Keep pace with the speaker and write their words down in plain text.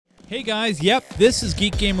Hey guys, yep, this is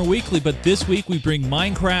Geek Gamer Weekly, but this week we bring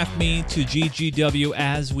Minecraft Me to GGW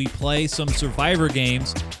as we play some Survivor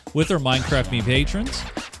games with our Minecraft Me patrons.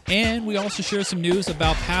 And we also share some news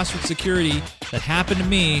about password security that happened to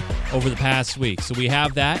me over the past week. So we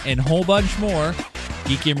have that and a whole bunch more.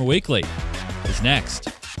 Geek Gamer Weekly is next.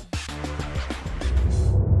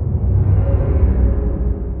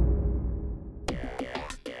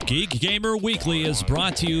 Geek Gamer Weekly is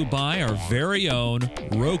brought to you by our very own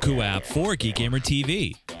Roku app for Geek Gamer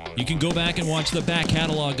TV. You can go back and watch the back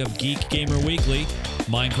catalog of Geek Gamer Weekly,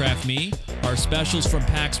 Minecraft Me, our specials from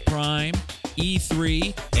PAX Prime,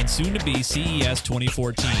 E3, and soon-to-be CES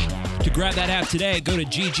 2014. To grab that app today, go to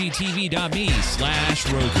ggtv.me/Roku.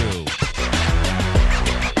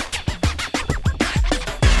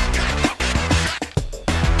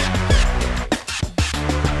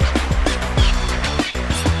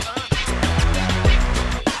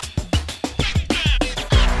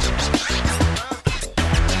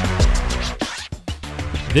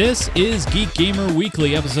 This is Geek Gamer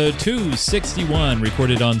Weekly, episode 261,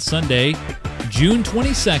 recorded on Sunday, June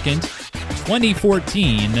 22nd,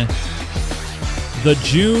 2014. The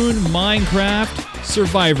June Minecraft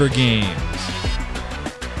Survivor Games.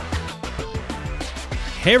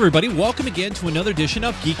 Hey everybody, welcome again to another edition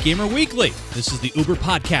of Geek Gamer Weekly. This is the Uber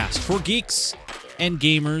podcast for geeks and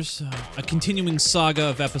gamers, a continuing saga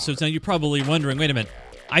of episodes. Now you're probably wondering, wait a minute,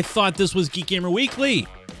 I thought this was Geek Gamer Weekly.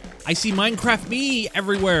 I see Minecraft Me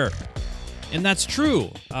everywhere. And that's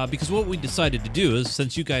true, because what we decided to do is,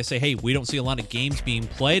 since you guys say, hey, we don't see a lot of games being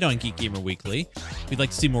played on Geek Gamer Weekly, we'd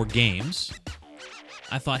like to see more games,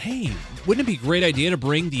 I thought, hey, wouldn't it be a great idea to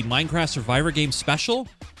bring the Minecraft Survivor Game special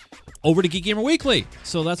over to Geek Gamer Weekly?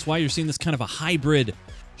 So that's why you're seeing this kind of a hybrid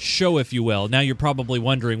show, if you will. Now you're probably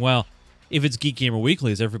wondering, well, if it's Geek Gamer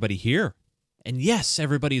Weekly, is everybody here? And yes,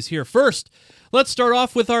 everybody is here. First, let's start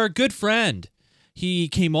off with our good friend. He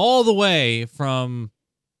came all the way from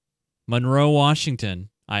Monroe, Washington.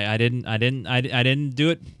 I didn't do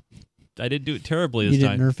it. I didn't do it terribly this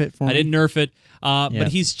time. You didn't nerf it for me? I didn't nerf it. But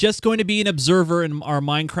he's just going to be an observer in our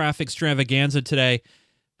Minecraft extravaganza today.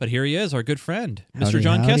 But here he is, our good friend, Mr.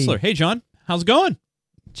 John Kessler. Hey, John, how's it going?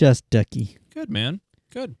 Just ducky. Good, man.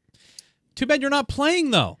 Good. Too bad you're not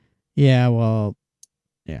playing though. Yeah, well,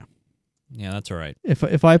 yeah, that's all right.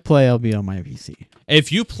 If I play, I'll be on my PC.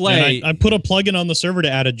 If you play, and I put a plugin on the server to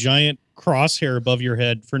add a giant crosshair above your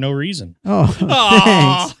head for no reason. Oh,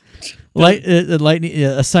 thanks.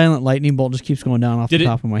 A silent lightning bolt just keeps going down off the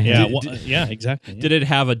top of my head. Yeah, exactly. Yeah. Did it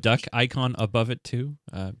have a duck icon above it too?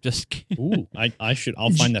 Just ooh, I'll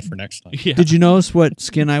find that for next time. Yeah. Did you notice what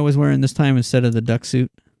skin I was wearing this time instead of the duck suit?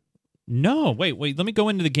 No, wait. Let me go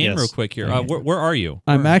into the game real quick here. Where are you?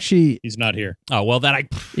 I'm actually. He's not here. Oh well, that I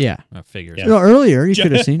figured. Yeah. No, earlier you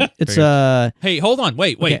could have seen. It's Hey, hold on.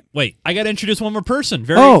 Wait. Okay. I got to introduce one more person.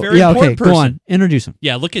 Very important person. Go on. Introduce him.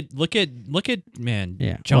 Yeah. Look at man.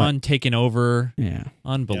 Yeah. John taking over. Yeah.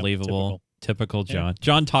 Unbelievable. Typical John. Yeah.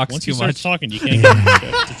 John talks Once too much. Once he starts talking, you can't get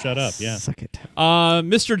him to shut up. Yeah. Suck it.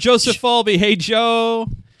 Mr. Joseph Falby. Hey, Joe.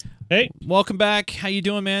 Hey. Welcome back. How you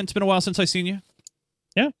doing, man? It's been a while since I seen you.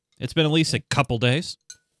 Yeah. It's been at least a couple days.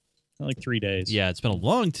 Like 3 days. Yeah, it's been a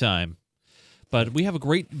long time. But we have a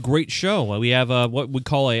great show. We have what we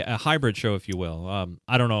call a hybrid show, if you will.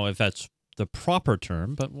 I don't know if that's the proper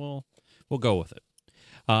term, but we'll go with it.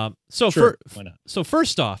 Sure. Why not? So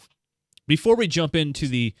first off, before we jump into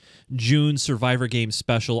the June Survivor Game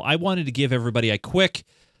special, I wanted to give everybody a quick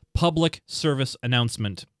public service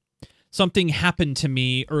announcement. Something happened to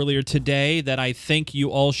me earlier today that I think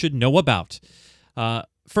you all should know about.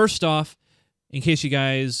 First off, in case you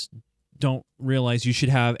guys don't realize, you should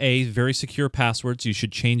have very secure passwords. You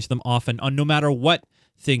should change them often on no matter what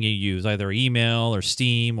thing you use, either email or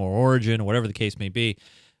Steam or Origin or whatever the case may be.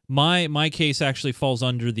 My case actually falls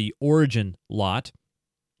under the Origin lot.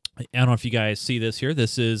 I don't know if you guys see this here.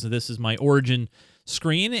 This is my Origin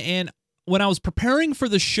screen, and when I was preparing for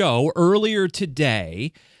the show earlier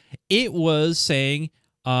today, it was saying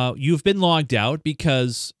you've been logged out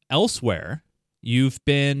because elsewhere you've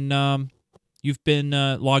been logged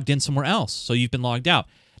in somewhere else, so you've been logged out.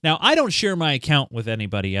 Now, I don't share my account with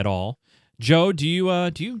anybody at all. Joe, do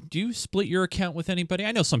you split your account with anybody?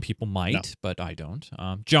 I know some people might, but I don't.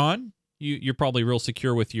 John, you're probably real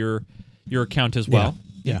secure with your account as well.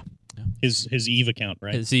 Yeah. His Eve account,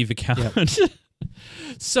 right? His Eve account. Yep.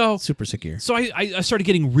 So super secure. So I started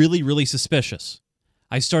getting really, really suspicious.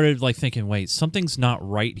 I started thinking, wait, something's not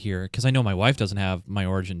right here, because I know my wife doesn't have my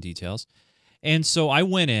Origin details. And so I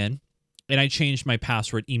went in and I changed my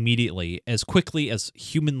password immediately, as quickly as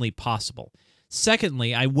humanly possible.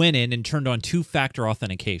 Secondly, I went in and turned on two-factor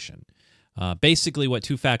authentication. Basically, what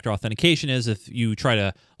two-factor authentication is, if you try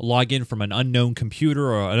to log in from an unknown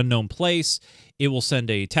computer or an unknown place, it will send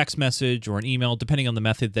a text message or an email, depending on the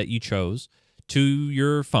method that you chose, to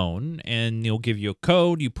your phone, and it'll give you a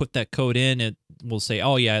code. You put that code in, it will say,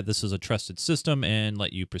 oh, yeah, this is a trusted system, and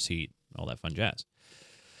let you proceed. All that fun jazz.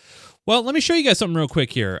 Well, let me show you guys something real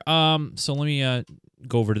quick here. So let me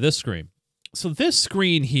go over to this screen. So this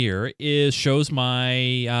screen here shows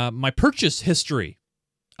my my purchase history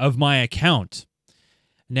of my account.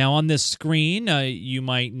 Now on this screen, you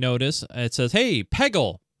might notice it says, "Hey,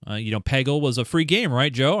 Peggle." Peggle was a free game,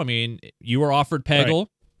 right, Joe? I mean, you were offered Peggle. Right.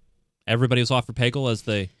 Everybody was offered Peggle as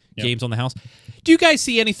the games on the house. Do you guys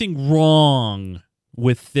see anything wrong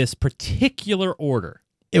with this particular order?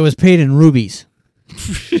 It was paid in rubies.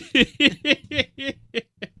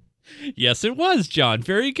 Yes, it was, John.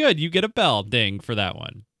 Very good. You get a bell ding for that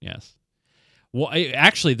one. Yes. Well,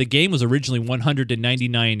 actually, the game was originally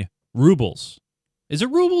 199 rubles. Is it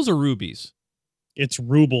rubles or rubies? It's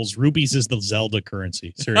rubles. Rubies is the Zelda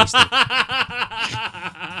currency. Seriously.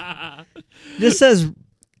 This says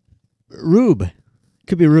Rube.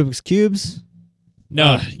 Could be Rubik's Cubes.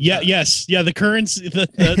 No. Yes. Yeah, the currency, the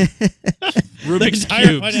Rubik's entire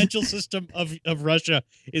Cubes. financial system of Russia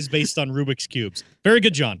is based on Rubik's Cubes. Very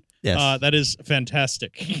good, John. Yes. That is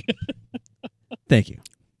fantastic. Thank you.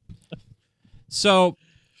 So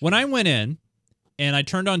when I went in and I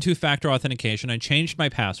turned on two-factor authentication, I changed my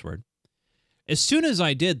password. As soon as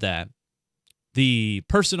I did that, the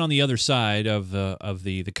person on the other side of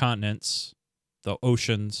the continents, the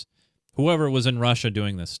oceans, whoever was in Russia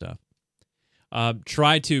doing this stuff,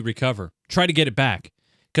 tried to recover, tried to get it back.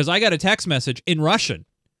 Because I got a text message in Russian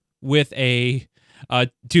with a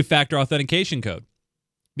two-factor authentication code.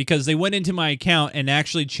 Because they went into my account and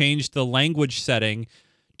actually changed the language setting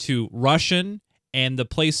to Russian and the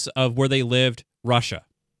place of where they lived, Russia.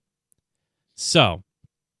 So,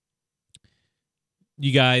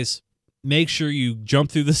 you guys, make sure you jump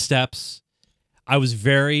through the steps. I was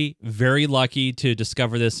very, very lucky to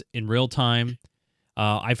discover this in real time.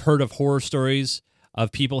 I've heard of horror stories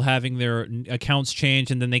of people having their accounts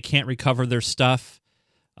changed and then they can't recover their stuff.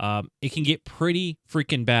 It can get pretty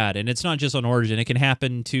freaking bad, and it's not just on Origin. It can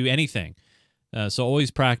happen to anything. So always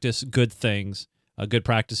practice good things, good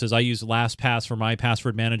practices. I use LastPass for my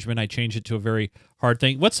password management. I changed it to a very hard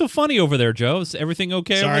thing. What's so funny over there, Joe? Is everything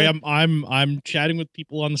okay? Sorry, I'm chatting with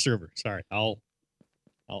people on the server. Sorry, I'll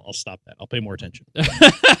stop that. I'll pay more attention.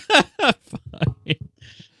 Fine.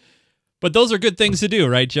 But those are good things to do,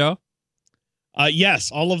 right, Joe?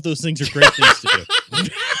 Yes, all of those things are great things to do.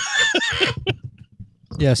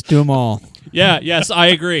 Yes, do them all. Yeah, yes, I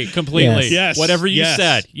agree completely. Yes. Whatever you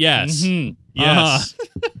said, yes. Mm-hmm. Yes.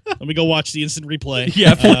 Let me go watch the instant replay.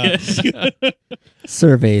 Yeah.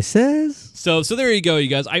 Survey says. So there you go, you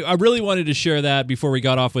guys. I really wanted to share that before we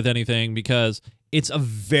got off with anything because it's a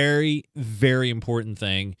very, very important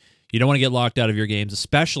thing. You don't want to get locked out of your games,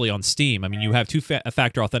 especially on Steam. I mean, you have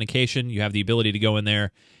two-factor authentication. You have the ability to go in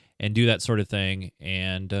there and do that sort of thing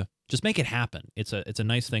and just make it happen. It's a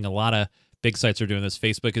nice thing. A lot of big sites are doing this.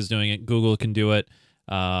 Facebook is doing it. Google can do it.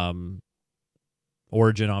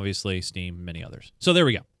 Origin, obviously. Steam, many others. So there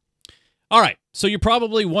we go. All right. So you're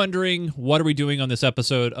probably wondering, what are we doing on this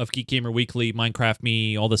episode of Geek Gamer Weekly, Minecraft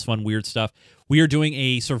Me, all this fun, weird stuff? We are doing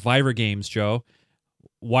a Survivor Games, Joe.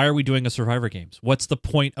 Why are we doing a Survivor Games? What's the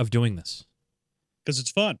point of doing this? Because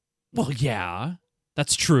it's fun. Well, yeah,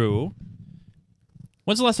 that's true.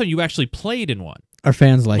 When's the last time you actually played in one? Our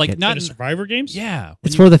fans like it. Not in Survivor Games? Yeah.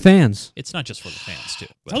 It's for the fans. It's not just for the fans, too.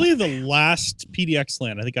 But, Probably the last PDX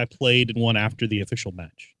LAN. I think I played in one after the official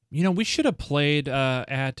match. you know, we should have played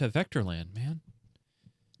at Vectorland, man.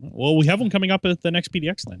 Well, we have one coming up at the next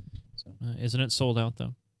PDX LAN. So. Isn't it sold out,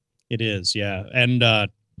 though? It is, yeah. And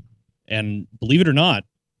believe it or not,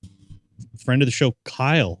 friend of the show,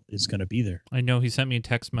 Kyle, is going to be there. I know. He sent me a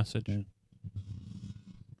text message. Yeah.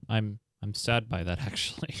 I'm sad by that,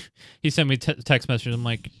 actually. He sent me a text message. I'm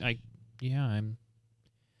like,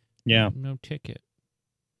 no ticket.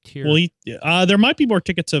 Tier. Well, there might be more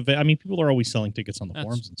tickets. I mean, people are always selling tickets on the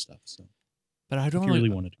forums and stuff. So, but I don't really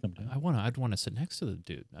wanted to come down. I'd want to sit next to the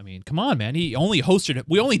dude. I mean, come on, man. He only hosted it.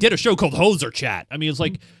 We only did a show called Hoser Chat. I mean, it's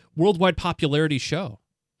like worldwide popularity show.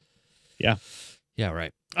 Yeah. Yeah,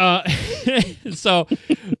 right. So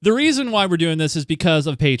the reason why we're doing this is because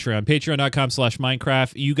of Patreon.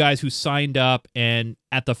 Patreon.com/Minecraft. You guys who signed up and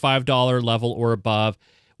at the $5 level or above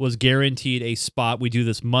was guaranteed a spot. We do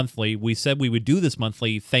this monthly. We said we would do this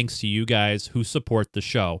monthly thanks to you guys who support the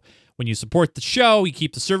show. When you support the show, you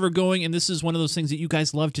keep the server going, and this is one of those things that you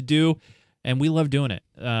guys love to do, and we love doing it.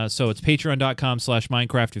 So it's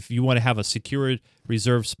patreon.com/Minecraft if you want to have a secured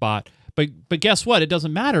reserve spot. But guess what? It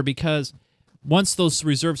doesn't matter because once those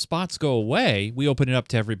reserved spots go away, we open it up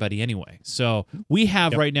to everybody anyway. So we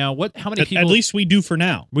have right now how many people? At least we do for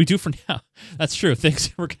now. We do for now. That's true.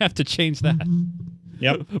 Things we're gonna have to change that.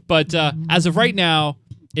 Yep. But as of right now,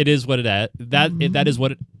 it is what it is. That is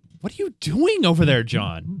what it. What are you doing over there,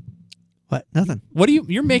 John? What? Nothing. What are you?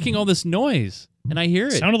 You're making all this noise, and I hear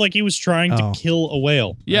it. Sounded like he was trying to kill a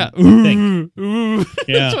whale. Yeah. Yeah.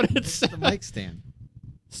 That's what it said. The mic stand.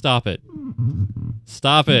 Stop it.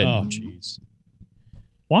 Stop it. Oh, jeez.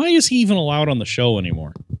 Why is he even allowed on the show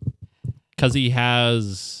anymore? Because he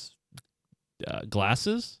has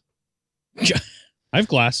glasses? I have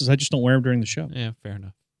glasses. I just don't wear them during the show. Yeah, fair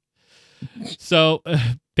enough. So,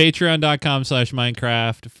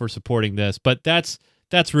 patreon.com/Minecraft for supporting this. But that's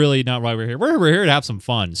really not why we're here. We're here to have some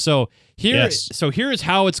fun. So here is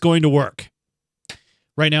how it's going to work.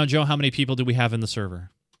 Right now, Joe, how many people do we have in the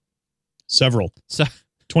server? Several.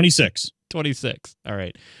 26. 26. All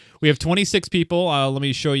right. We have 26 people. Let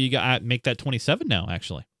me show you. Make that 27 now,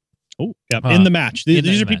 actually. Oh, yeah. In the match. These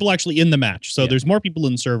are match. people actually in the match. So there's more people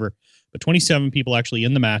in the server, but 27 people actually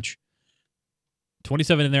in the match.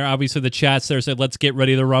 27 in there. Obviously, the chats there said, let's get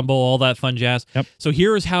ready to rumble, all that fun jazz. Yep. So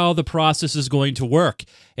here is how the process is going to work.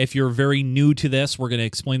 If you're very new to this, we're going to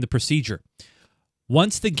explain the procedure.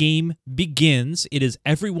 Once the game begins, it is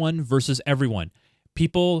everyone versus everyone.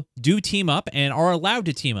 People do team up and are allowed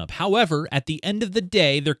to team up. However, at the end of the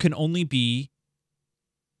day, there can only be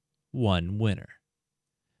one winner.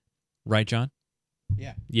 Right, John?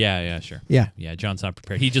 Yeah. Yeah, sure. Yeah. Yeah, John's not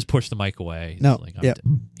prepared. He just pushed the mic away. He's No. like, Yeah.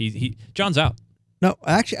 John's out. No,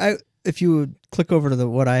 actually, if you would click over to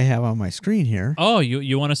what I have on my screen here. Oh,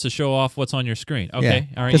 you want us to show off what's on your screen? Okay,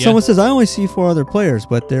 all right. Because someone says I only see 4 other players,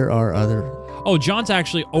 but there are other. Oh, John's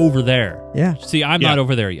actually over there. Yeah. See, I'm not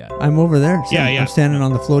over there yet. I'm over there. Yeah. I'm standing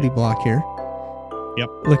on the floaty block here. Yep.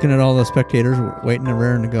 Looking at all the spectators waiting and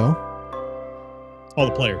raring to go. All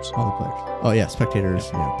the players. All the players. Oh yeah, spectators.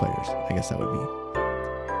 Yeah, players. I guess that would be.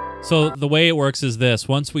 So the way it works is this: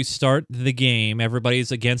 once we start the game,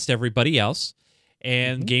 everybody's against everybody else.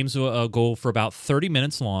 And games will go for about 30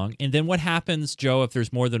 minutes long. And then what happens, Joe, if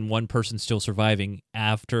there's more than one person still surviving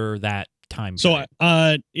after that time period?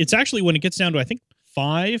 So it's actually when it gets down to, I think,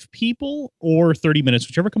 5 people or 30 minutes,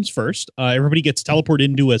 whichever comes first. Everybody gets teleported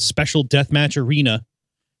into a special deathmatch arena,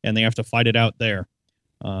 and they have to fight it out there.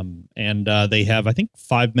 And they have, I think,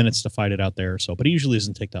 5 minutes to fight it out there or so. But it usually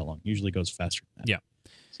doesn't take that long. It usually goes faster than that. Yeah.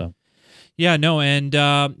 So. Yeah, no, and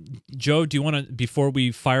Joe, do you want to, before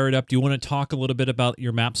we fire it up, do you want to talk a little bit about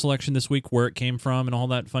your map selection this week, where it came from, and all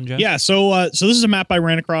that fun jazz? Yeah, so this is a map I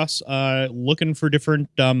ran across, looking for different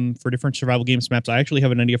survival games maps. I actually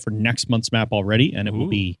have an idea for next month's map already, and it will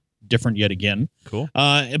be different yet again. Cool.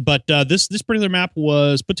 But this particular map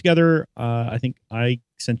was put together. I think I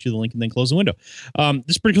sent you the link and then closed the window.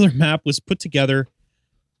 This particular map was put together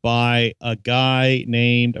by a guy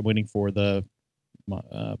named. I'm waiting for the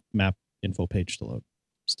map info page to load.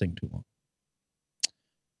 It's taking too long.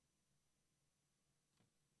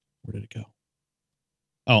 Where did it go?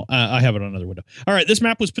 Oh, I have it on another window. All right, this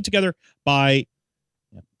map was put together by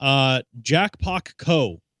Jack Pock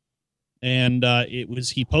Co. And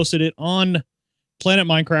he posted it on Planet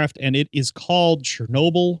Minecraft, and it is called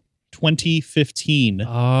Chernobyl 2015.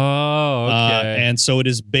 Oh, okay. And so it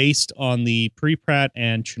is based on the Pripyat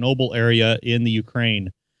and Chernobyl area in the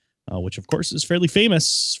Ukraine. Which, of course, is fairly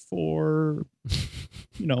famous for,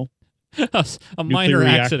 a minor nuclear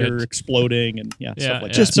accident reactor exploding and stuff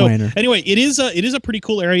like just that. minor. So anyway, it is a pretty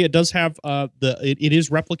cool area. It does have it is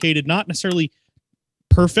replicated, not necessarily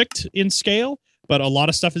perfect in scale, but a lot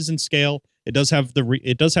of stuff is in scale. It does have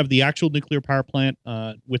the actual nuclear power plant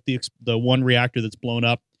with the one reactor that's blown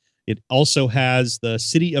up. It also has the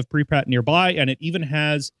city of Pripyat nearby, and it even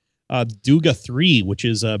has Duga 3, which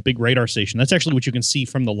is a big radar station. That's actually what you can see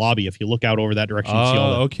from the lobby. If you look out over that direction, you see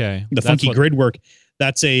all the funky grid work.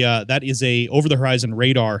 That is a over the horizon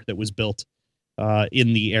radar that was built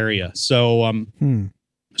in the area. So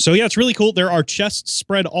so yeah, it's really cool. There are chests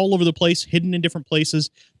spread all over the place, hidden in different places.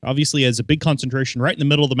 Obviously, has a big concentration right in the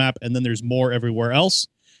middle of the map, and then there's more everywhere else.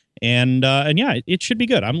 And yeah, it should be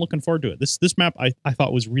good. I'm looking forward to it. This map I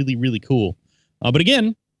thought was really, really cool. But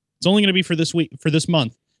again, it's only going to be for this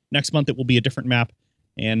month. Next month it will be a different map,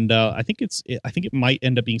 and I think it might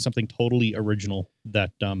end up being something totally original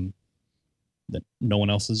that no one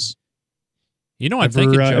else has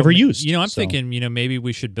ever used. I'm thinking, maybe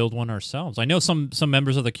we should build one ourselves. I know some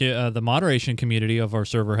members of the moderation community of our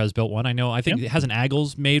server has built one. I think it has an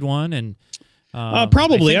Aggles made one, and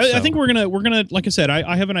probably. I think we're gonna like I said,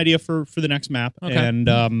 I have an idea for the next map, okay. and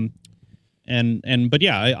but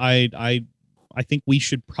yeah, I think we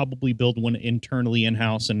should probably build one internally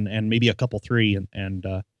in-house and maybe a couple 3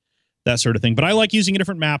 and that sort of thing. But I like using a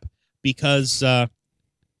different map because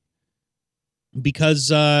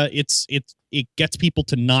it gets people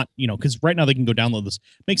to not, because right now they can go download this.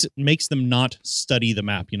 Makes them not study the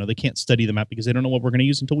map. They can't study the map because they don't know what we're going to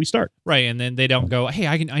use until we start. Right, and then they don't go, hey,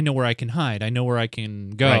 I know where I can hide. I know where I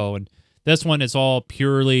can go. Right. And this one is all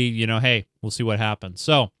purely, hey, we'll see what happens.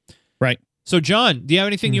 So, right. So, John, do you have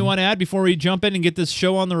anything you want to add before we jump in and get this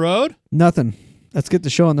show on the road? Nothing. Let's get the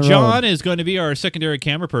show on the road. John is going to be our secondary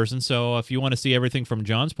camera person, so if you want to see everything from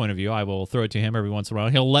John's point of view, I will throw it to him every once in a while.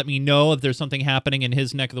 He'll let me know if there's something happening in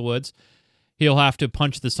his neck of the woods. He'll have to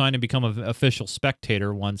punch the sign and become an official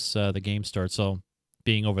spectator once the game starts, so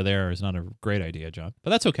being over there is not a great idea, John. But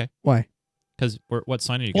that's okay. Why? Because what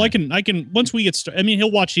sign are you Well, getting? I can once we get started. I mean,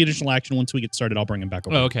 he'll watch the additional action once we get started. I'll bring him back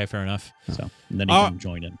over. Oh, okay, fair enough. So and then he can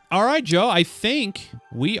join in. All right, Joe, I think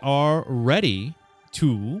we are ready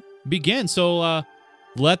to begin. So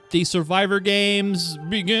let the Survivor games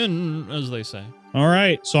begin, as they say. All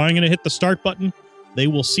right, so I'm going to hit the start button. They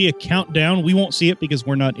will see a countdown. We won't see it because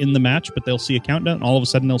we're not in the match, but they'll see a countdown. All of a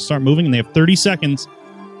sudden, they'll start moving, and they have 30 seconds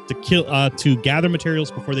to kill to gather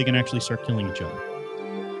materials before they can actually start killing each other.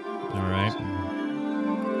 All right.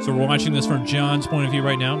 So we're watching this from John's point of view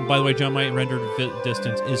right now. By the way, John, my rendered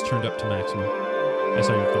distance is turned up to maximum. I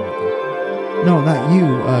saw your thumb up there. No, not you.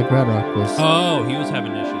 Gradrock was. Oh, he was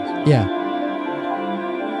having issues. Yeah.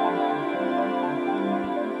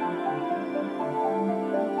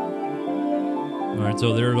 All right,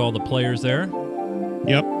 so there's all the players there.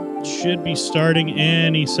 Yep. Should be starting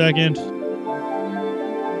any second.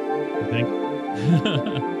 I think.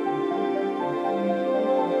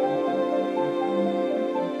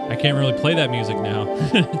 I can't really play that music now.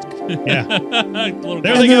 Yeah.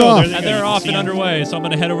 There they go. off. They're off and underway, so I'm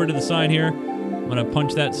going to head over to the sign here. I'm going to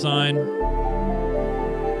punch that sign. I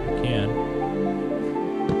can.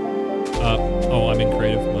 Oh, I'm in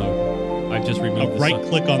creative mode. I just removed the sign.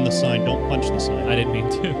 Right-click on the sign. Don't punch the sign. I didn't mean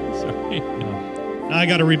to. Sorry. I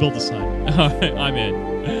got to rebuild the sign. All right, I'm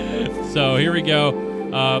in. So here we go.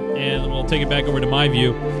 And we'll take it back over to my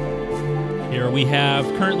view. Here we have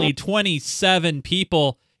currently 27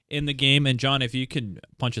 people in the game. And John, if you can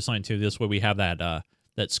punch a sign too, this way we have that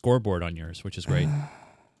scoreboard on yours, which is great.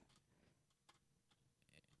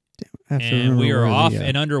 And we are off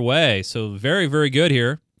and underway. So very, very good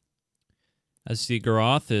here. As you see,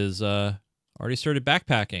 Garoth is already started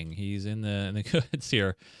backpacking. He's in the goods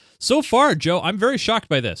here. So far, Joe, I'm very shocked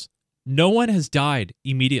by this. No one has died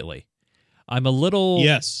immediately. I'm a little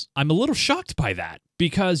shocked by that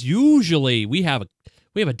because usually we have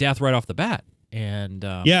a death right off the bat. And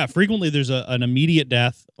yeah, frequently there's an immediate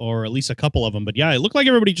death or at least a couple of them. But yeah, it looked like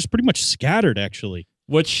everybody just pretty much scattered actually.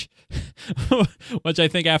 Which I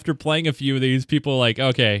think after playing a few of these, people are like,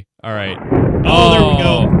 okay, all right. Oh, there we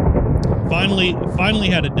go. Finally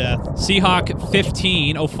had a death. Seahawk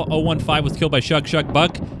 15, 015 was killed by Shug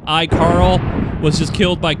Buck. Carl was just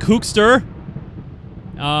killed by Kookster.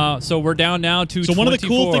 So we're down now to 24. So one of the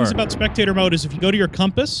cool things about spectator mode is if you go to your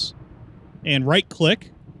compass and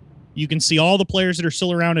right-click, you can see all the players that are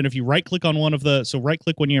still around. And if you right-click on one of the... So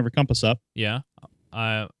right-click when you have your compass up. Yeah.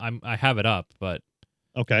 I have it up, but...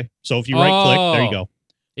 Okay. So if you right-click, there you go.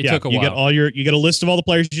 It took a while. You get a list of all the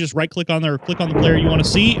players. You just right-click on there or click on the player you want to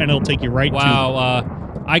see, and it'll take you right to...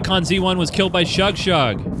 Wow. Icon Z1 was killed by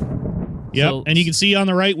Shug. Yep, So, and you can see on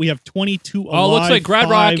the right, we have 22 alive, looks like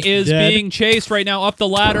Gradrock is dead. being chased right now up the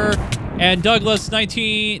ladder, and Douglas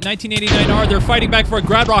 1989R, they're fighting back for it.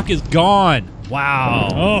 Gradrock is gone. Wow.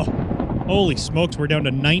 Oh, holy smokes, we're down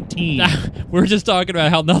to 19. We're just talking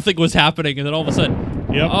about how nothing was happening, and then all of a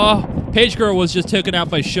sudden, Page Girl was just taken out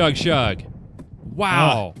by Shug.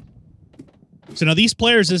 Wow. So now these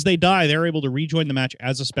players, as they die, they're able to rejoin the match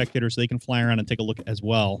as a spectator so they can fly around and take a look as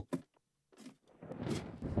well.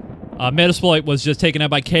 Metasploit was just taken out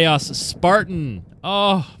by Chaos Spartan.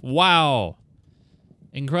 Oh, wow.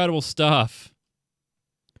 Incredible stuff.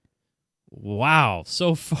 Wow.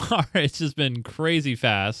 So far, it's just been crazy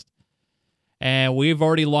fast. And we've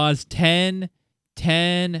already lost 10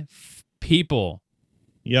 people.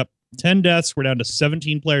 Yep. 10 deaths. We're down to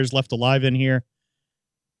 17 players left alive in here.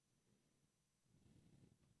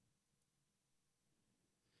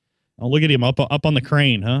 Oh, look at him up on the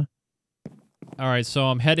crane, huh? All right, so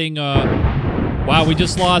I'm heading... wow, we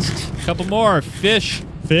just lost a couple more. Fish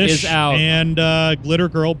is out. And Glitter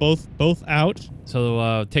Girl both out.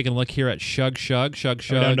 So taking a look here at Shug. Shug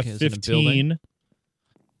down to is 15.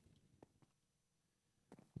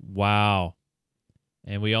 Wow.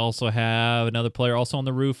 And we also have another player also on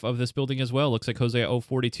the roof of this building as well. Looks like Jose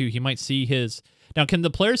 042. He might see his... Now, can the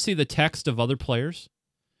players see the text of other players?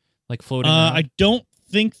 Like floating around? I don't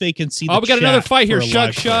think they can see the we got another chat fight here. for a Shug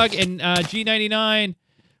live Shug play. and G99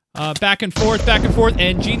 back and forth,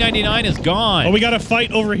 and G99 is gone. Oh, we got a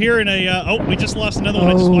fight over here in a... we just lost another one.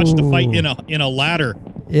 I just watched the fight in a ladder.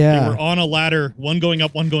 Yeah. They were on a ladder, one going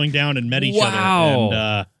up, one going down, and met each other.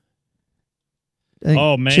 Wow. And,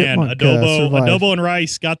 oh man, Chipmunk, Adobo and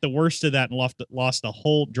Rice got the worst of that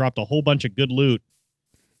and dropped a whole bunch of good loot.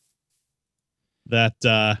 That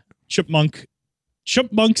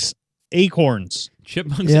Chipmunk's acorns.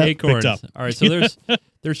 Chipmunk's acorns. Picked up. All right, so there's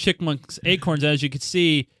Chipmunk's acorns, as you can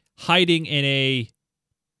see, hiding in a...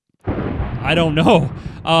 I don't know.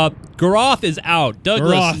 Garoth is out.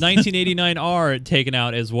 Douglas, 1989R, taken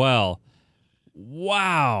out as well.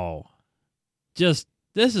 Wow. This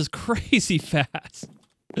is crazy fast.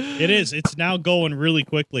 It is. It's now going really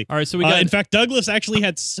quickly. All right, so we got... in fact, Douglas actually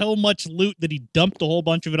had so much loot that he dumped a whole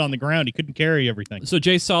bunch of it on the ground. He couldn't carry everything. So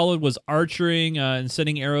Jay Solid was archering and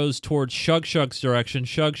sending arrows towards Shug Shug's direction.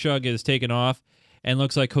 Shug Shug is taken off, and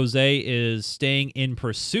looks like Jose is staying in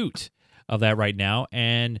pursuit of that right now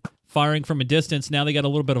and firing from a distance. Now they got a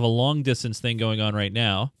little bit of a long-distance thing going on right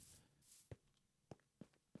now.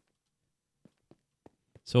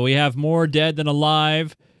 So we have more dead than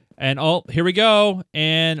alive. And, here we go.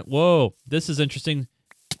 And, whoa, this is interesting.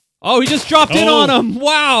 Oh, he just dropped in on him.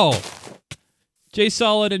 Wow. Jay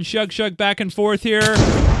Solid and Shug Shug back and forth here.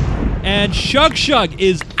 And Shug Shug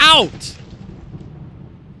is out.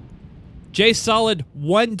 Jay Solid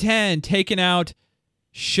 110 taking out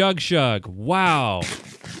Shug Shug. Wow.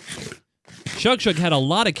 Shug Shug had a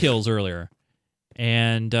lot of kills earlier.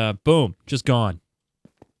 And, boom, just gone.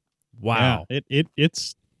 Wow. Yeah,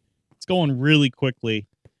 it's going really quickly.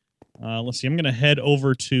 Let's see. I'm going to head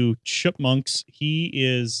over to Chipmunk's. He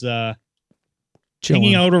is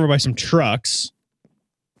hanging out over by some trucks.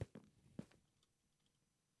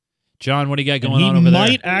 John, what do you got going on over there?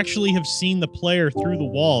 He might actually have seen the player through the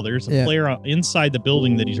wall. There's a player inside the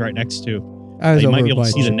building that he's right next to. You might be able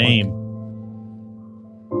to see the name.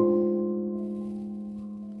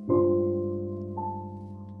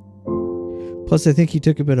 Plus, I think he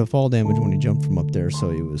took a bit of fall damage when he jumped from up there, so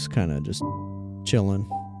he was kind of just chilling.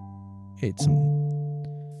 Ate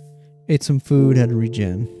some food, had to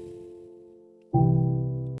regen.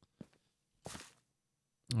 All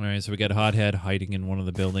right, so we got Hothead hiding in one of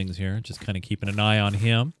the buildings here, just kind of keeping an eye on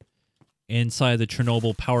him inside the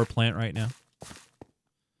Chernobyl power plant right now.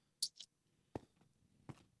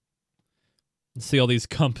 See all these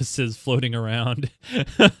compasses floating around.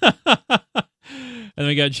 And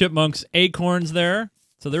we got Chipmunk's acorns there.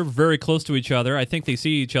 So they're very close to each other. I think they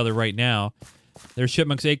see each other right now. There's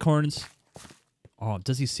Chipmunk's acorns. Oh,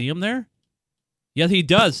 does he see him there? Yeah, he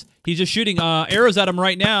does. He's just shooting arrows at him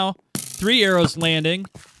right now. 3 arrows landing.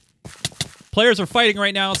 Players are fighting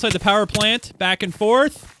right now outside the power plant. Back and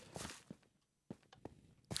forth.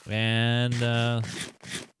 And,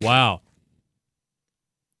 wow.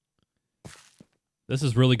 This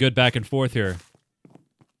is really good back and forth here.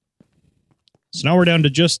 So now we're down to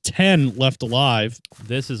just 10 left alive.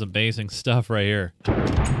 This is amazing stuff right here.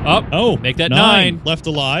 Make that 9 left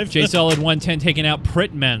alive. Jay Solid 110 taking out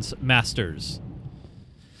Prit Masters.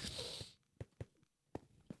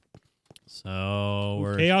 So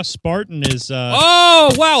we're... Chaos Spartan is...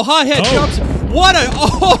 Oh, wow, Hothead jumps. What a...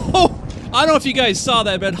 Oh! I don't know if you guys saw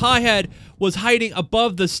that, but Hothead was hiding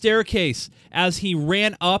above the staircase. As he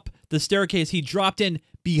ran up the staircase, he dropped in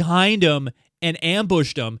behind him and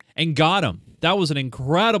ambushed him and got him. That was an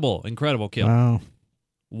incredible, incredible kill.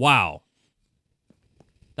 Wow.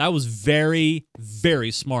 That was very,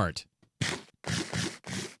 very smart.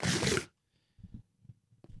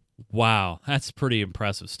 Wow, that's pretty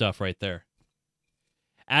impressive stuff right there.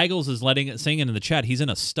 Aggles is saying in the chat, he's in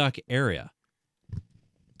a stuck area.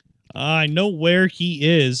 I know where he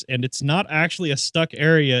is, and it's not actually a stuck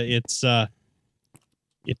area. It's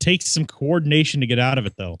it takes some coordination to get out of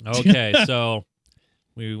it, though. Okay, so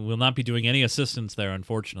we will not be doing any assistance there,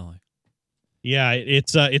 unfortunately. Yeah,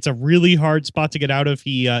 it's a really hard spot to get out of.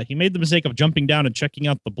 He made the mistake of jumping down and checking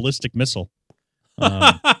out the ballistic missile.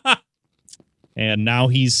 And now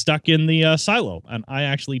he's stuck in the silo, and I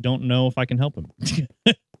actually don't know if I can help him.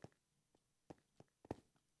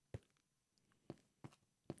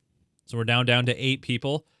 So we're down to 8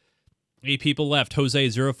 people. 8 people left. Jose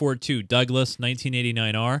 042, Douglas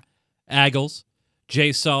 1989R, Aggles,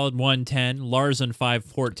 J Solid 110, Larson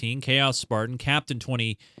 514, Chaos Spartan, Captain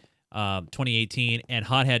 2018, and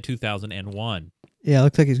Hothead 2001. Yeah, it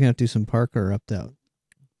looks like he's gonna have to do some parkour up that.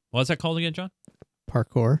 What's that called again, John?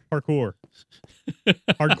 Parkour. Hardcore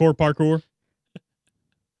parkour.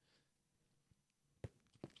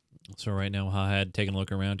 So right now, Hahad taking a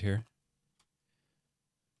look around here.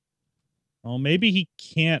 Oh, maybe he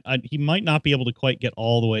can't. He might not be able to quite get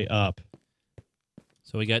all the way up.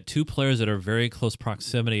 So we got two players that are very close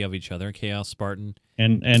proximity of each other. Chaos Spartan.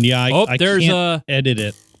 And yeah, I there's can't edit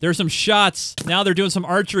it. There's some shots. Now they're doing some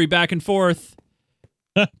archery back and forth.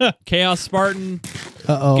 Chaos Spartan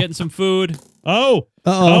getting some food. Oh,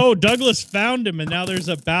 Douglas found him, and now there's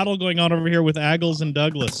a battle going on over here with Aggles and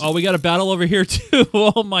Douglas. Oh, we got a battle over here, too.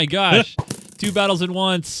 Oh, my gosh. Two battles at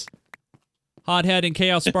once. Hothead and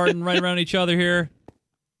Chaos Spartan right around each other here.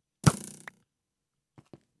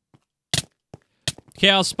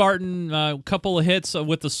 Chaos Spartan, a couple of hits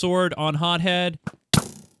with the sword on Hothead.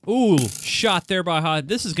 Ooh, shot there by Hothead.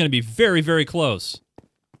 This is going to be very, very close.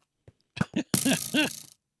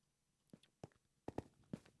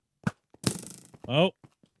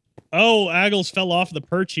 Oh, Aggles fell off the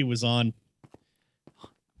perch he was on.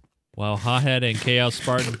 Wow, Hothead and Chaos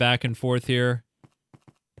Spartan back and forth here.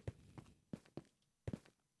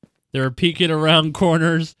 They're peeking around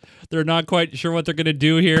corners. They're not quite sure what they're going to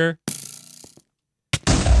do here.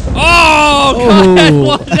 Oh, Hothead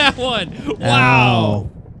won that one. Wow. Ow.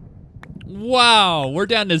 Wow, we're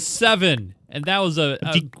down to 7. And that was a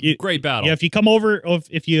great battle. Yeah, if you come over,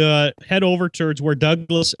 if you head over towards where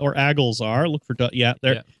Douglas or Aggles are, look for there. Yeah.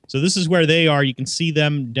 So this is where they are. You can see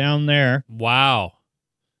them down there. Wow.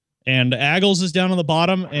 And Aggles is down on the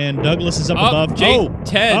bottom, and Douglas is up above.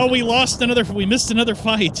 Ted. Oh, we missed another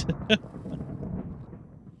fight.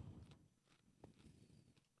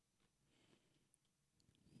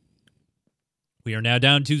 We are now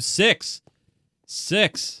down to 6.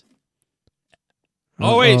 6.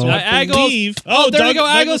 Oh, wait. Aggles. There we go.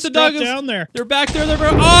 Aggles and Douglas. Down there. They're back there.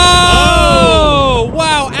 Oh!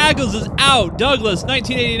 Wow. Aggles is out. Douglas,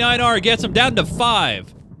 1989R, gets him down to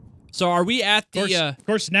 5. So are we at the... Of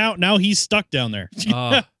course, now he's stuck down there.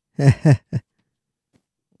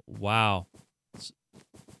 Wow.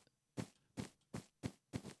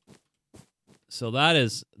 So that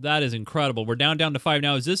is incredible. We're down to 5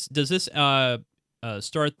 now. Does this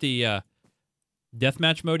start the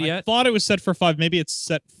deathmatch mode yet? I thought it was set for 5. Maybe it's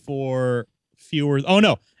set for fewer. Oh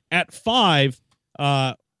no, at 5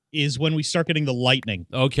 is when we start getting the lightning.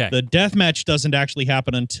 Okay. The deathmatch doesn't actually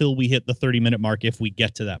happen until we hit the 30-minute mark if we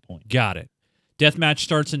get to that point. Got it. Deathmatch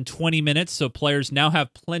starts in 20 minutes, so players now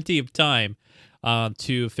have plenty of time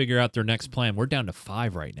to figure out their next plan. We're down to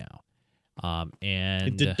 5 right now.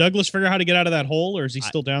 And did Douglas figure out how to get out of that hole, or is he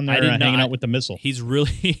still down there hanging out with the missile?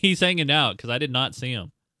 He's hanging out because I did not see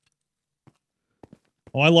him.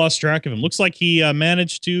 Oh, I lost track of him. Looks like he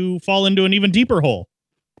managed to fall into an even deeper hole.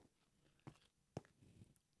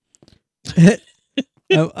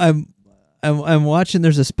 I'm watching.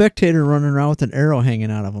 There's a spectator running around with an arrow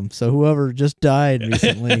hanging out of him. So whoever just died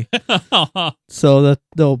recently, so that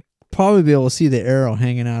they'll probably be able to see the arrow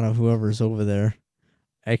hanging out of whoever's over there.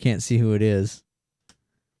 I can't see who it is.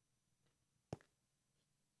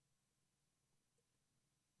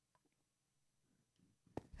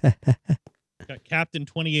 Got Captain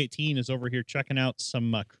 2018 is over here checking out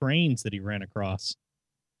some cranes that he ran across.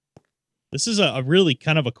 This is a really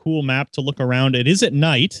kind of a cool map to look around. It is at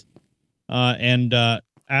night, and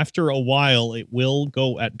after a while, it will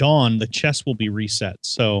go at dawn. The chest will be reset.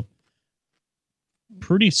 So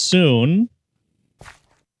pretty soon,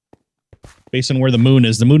 based on where the moon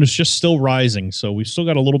is just still rising. So we've still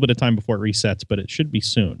got a little bit of time before it resets, but it should be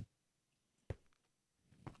soon.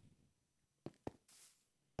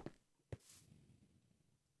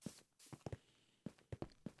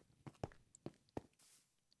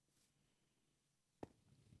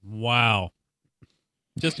 Wow.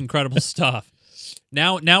 Just incredible stuff.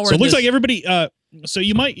 Now we're so it looks like everybody so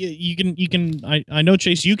you can I know,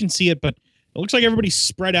 Chase, you can see it, but it looks like everybody's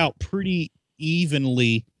spread out pretty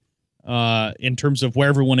evenly in terms of where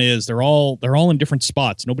everyone is. They're all in different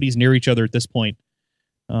spots. Nobody's near each other at this point.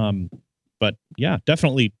 But yeah,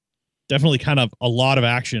 definitely kind of a lot of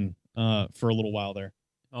action for a little while there.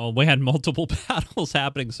 Oh, we had multiple battles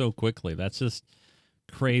happening so quickly. That's just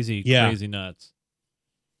crazy, crazy nuts.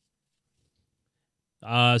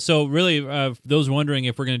 So really, those wondering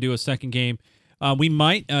if we're going to do a second game, we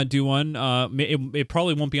might do one. It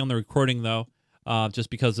probably won't be on the recording, though, just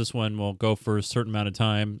because this one will go for a certain amount of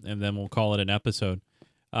time, and then we'll call it an episode.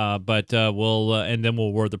 But we'll and then we'll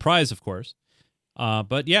award the prize, of course.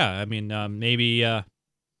 But yeah, I mean, maybe I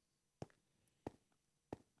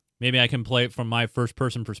can play it from my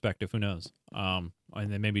first-person perspective. Who knows? And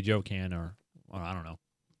then maybe Joe can, or I don't know.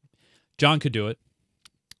 John could do it.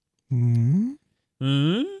 Mm-hmm.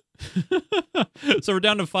 So we're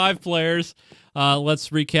down to 5 players. Let's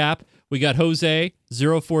recap. We got Jose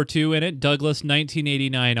 042 in it, Douglas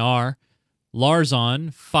 1989R,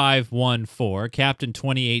 Larzon 514, Captain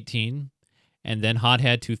 2018, and then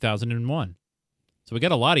Hothead 2001. So we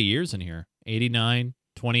got a lot of years in here. 89,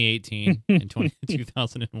 2018, and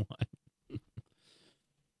 2001.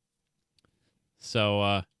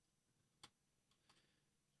 So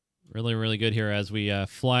really, really good here as we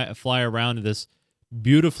fly around this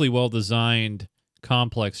beautifully well-designed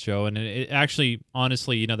complex, Joe. And it actually,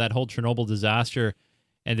 honestly, you know, that whole Chernobyl disaster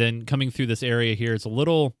and then coming through this area here, it's a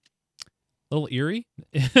little eerie.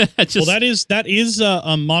 Well, that is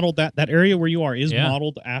modeled, that area where you are is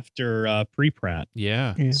modeled after pre-Pratt.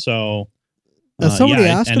 Yeah. So somebody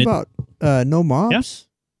asked about no mobs,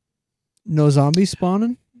 no zombies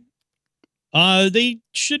spawning. They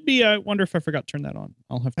should be. I wonder if I forgot to turn that on.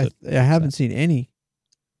 I'll have to. I haven't seen any.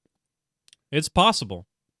 It's possible.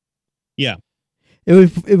 Yeah.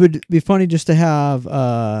 It would be funny just to have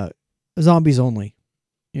zombies only.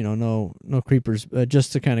 You know, no creepers,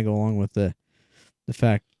 just to kind of go along with the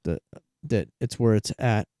fact that it's where it's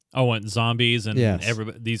at. Oh, and zombies and yes.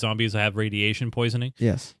 These zombies have radiation poisoning.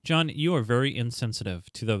 Yes. John, you are very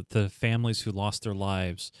insensitive to the families who lost their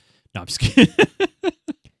lives. No, I'm just kidding.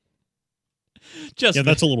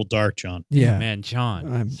 That's a little dark, John. Yeah, man,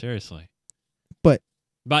 John. Seriously. But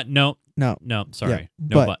no. Sorry,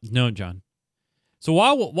 yeah, no, John. So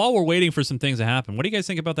while we're waiting for some things to happen, what do you guys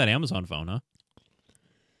think about that Amazon phone, huh?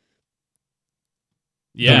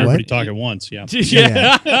 Yeah, everybody talk at once. Yeah.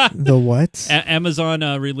 Yeah. The what? Amazon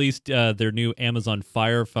released their new Amazon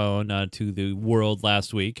Fire phone to the world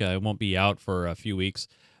last week. It won't be out for a few weeks,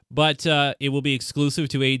 but it will be exclusive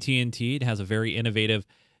to AT&T. It has a very innovative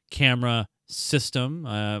camera system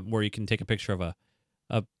where you can take a picture of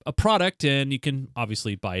a product and you can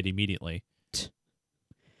obviously buy it immediately.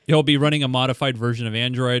 You'll be running a modified version of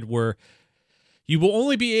Android where you will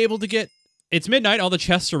only be able to get. It's midnight. All the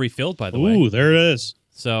chests are refilled, by the way. Ooh, there it is.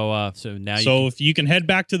 So now. If you can head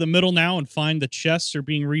back to the middle now and find the chests are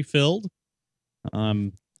being refilled.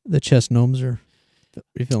 The chest gnomes are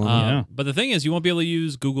refilling. But the thing is, you won't be able to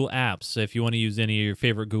use Google Apps. If you want to use any of your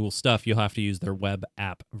favorite Google stuff, you'll have to use their web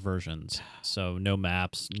app versions. So no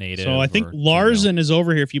Maps native. So I think Larson is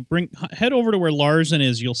over here. If you head over to where Larson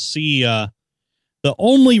is, you'll see. The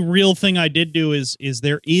only real thing I did do is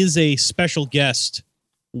there is a special guest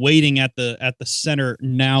waiting at the center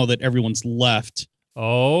now that everyone's left.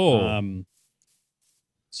 Oh.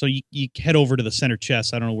 So you head over to the center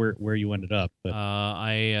chest. I don't know where you ended up, but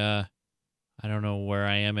I don't know where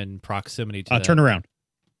I am in proximity to that. Turn around.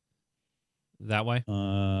 That way?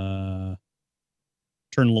 Turn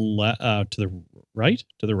a little to the right.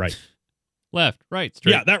 To the right. Left, right,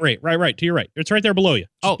 straight. Yeah, that right, to your right. It's right there below you.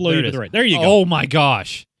 Just below you to the right. There you go. Oh my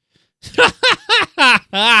gosh.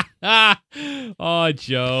 Oh,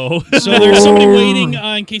 Joe. So there's somebody waiting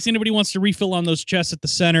in case anybody wants to refill on those chests at the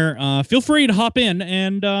center. Feel free to hop in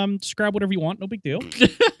and just grab whatever you want. No big deal.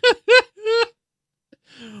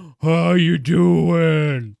 How you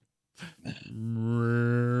doing?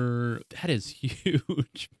 That is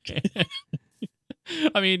huge, man.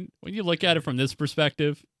 I mean, when you look at it from this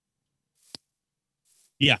perspective.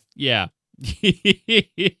 Yeah.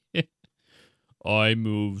 I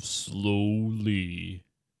move slowly.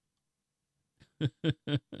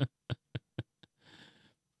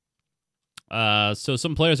 So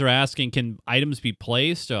some players are asking, can items be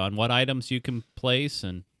placed? On what items you can place?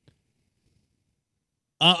 And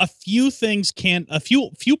a few things can. A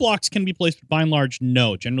few blocks can be placed, but by and large,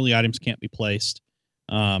 no. Generally, items can't be placed.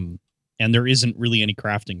 And there isn't really any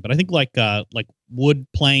crafting. But I think like wood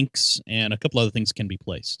planks and a couple other things can be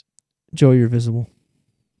placed. Joe, you're visible.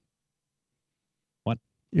 What?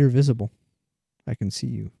 You're visible. I can see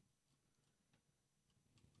you.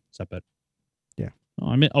 Is that better? Yeah.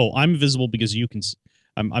 I'm visible because you can.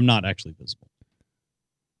 I'm not actually visible.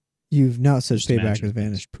 You've now said Just payback imagining has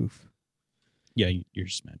vanished. Poof. Yeah, you're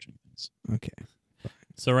just imagining things. Okay.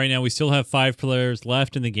 So right now we still have 5 players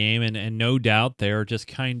left in the game, and no doubt they're just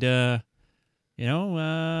kind of,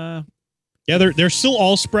 Yeah, they're still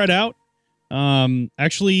all spread out.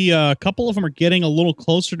 Actually, a couple of them are getting a little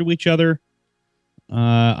closer to each other.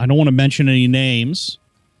 I don't want to mention any names.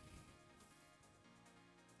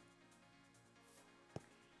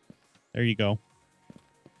 There you go.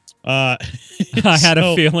 I had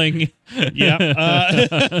a feeling. Yeah.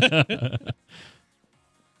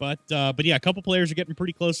 But yeah, a couple players are getting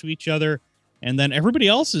pretty close to each other, and then everybody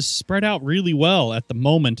else is spread out really well at the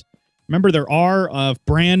moment. Remember, there are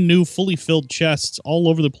brand new, fully filled chests all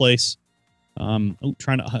over the place.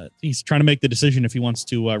 He's trying to make the decision if he wants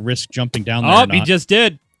to risk jumping down there. Oh, he just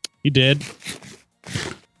did. He did.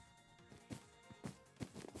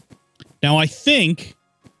 Now, I think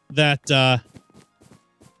that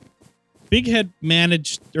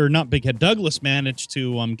Douglas managed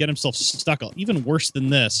to get himself stuck even worse than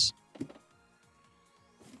this.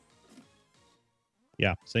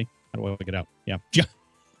 Yeah, see? How do I get out? Yeah.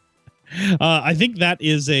 I think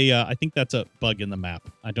that's a bug in the map.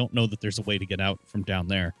 I don't know that there's a way to get out from down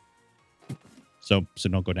there. So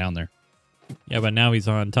don't go down there. Yeah, but now he's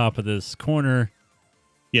on top of this corner.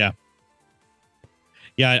 Yeah.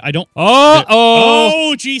 Yeah, I don't...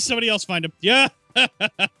 Oh, geez, somebody else find him. Yeah.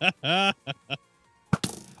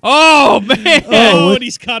 Oh, man. Oh, and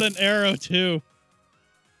he's caught an arrow, too.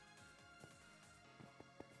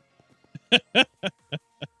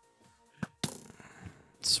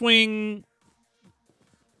 Swing.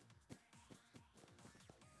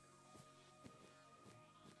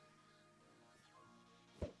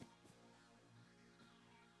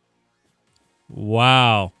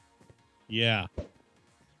 Wow. Yeah.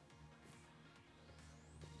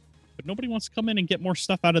 But nobody wants to come in and get more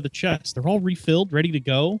stuff out of the chest. They're all refilled, ready to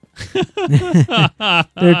go.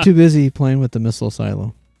 They're too busy playing with the missile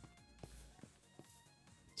silo.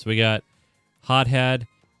 So we got Hothead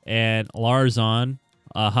and Larzon.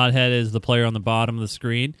 Hothead is the player on the bottom of the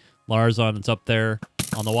screen. Larzon is up there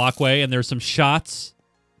on the walkway, and there's some shots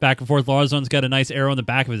back and forth. Larzon's got a nice arrow in the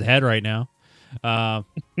back of his head right now. At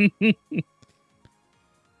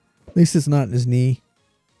least it's not in his knee.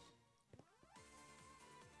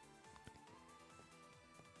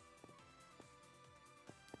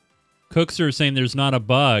 Cookser is saying there's not a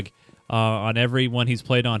bug. On every one he's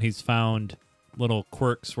played on, he's found little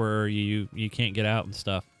quirks where you can't get out and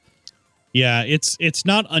stuff. Yeah, it's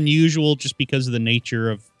not unusual just because of the nature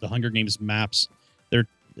of the Hunger Games maps.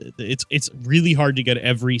 It's really hard to get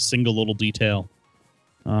every single little detail.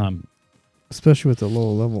 Especially with the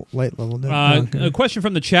light level. A question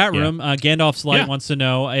from the chat room. Gandalf's Light wants to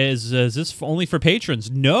know, is this only for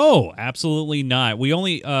patrons? No, absolutely not. We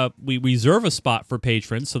only we reserve a spot for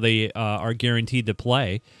patrons, so they are guaranteed to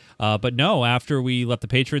play. But no, after we let the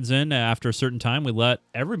patrons in, after a certain time, we let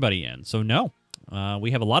everybody in. So no,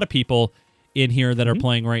 we have a lot of people in here that are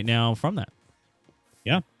playing right now from that.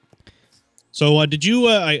 Yeah. So did you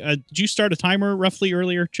start a timer roughly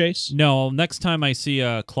earlier, Chase? No. Next time I see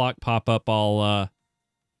a clock pop up, I'll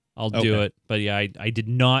do it. But yeah, I did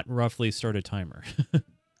not roughly start a timer.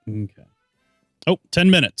 Okay. Oh, 10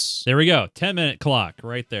 minutes. There we go. 10-minute clock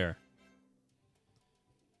right there.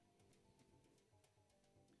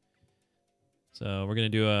 So we're gonna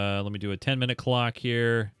do let me do a 10-minute clock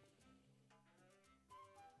here.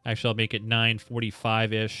 Actually, I'll make it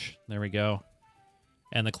 9:45-ish. There we go.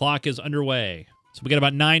 And the clock is underway. So we got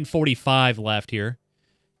about 9:45 left here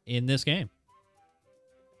in this game.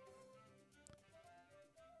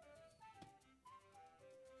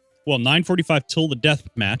 Well, 9:45 till the death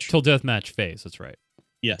match. Till deathmatch phase, that's right.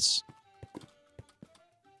 Yes.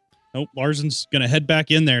 Oh, Larson's going to head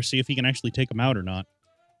back in there, see if he can actually take him out or not.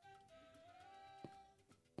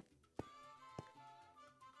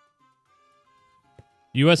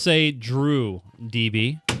 USA drew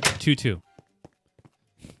DB 2-2.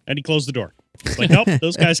 And he closed the door. It's like, nope,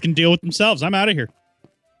 those guys can deal with themselves. I'm out of here.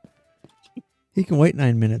 He can wait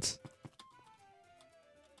 9 minutes.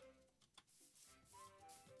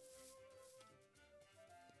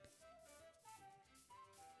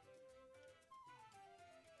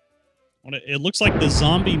 It looks like the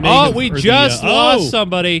zombie may Oh, have, we or just lost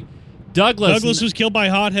somebody. Douglas was killed by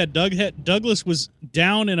Hothead. Douglas was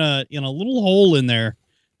down in a little hole in there,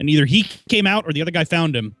 and either he came out or the other guy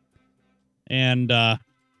found him. And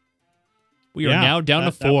we are now down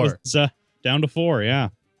to 4. Down to 4, yeah.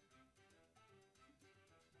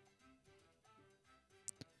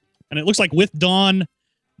 And it looks like with Dawn,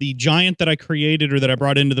 the giant that I created or that I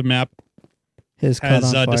brought into the map has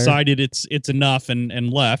decided it's enough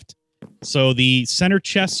and left. So the center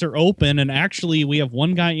chests are open, and actually we have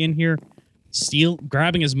one guy in here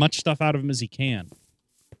grabbing as much stuff out of him as he can.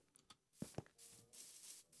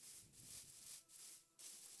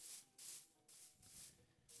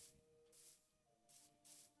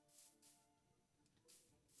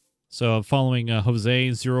 So following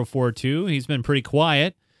Jose042, he's been pretty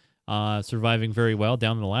quiet, surviving very well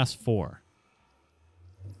down in the last 4.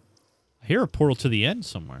 I hear a portal to the end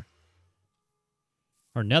somewhere.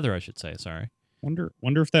 Or nether, I should say, sorry. Wonder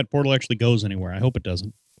if that portal actually goes anywhere. I hope it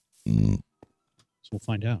doesn't. So we'll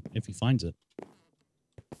find out if he finds it.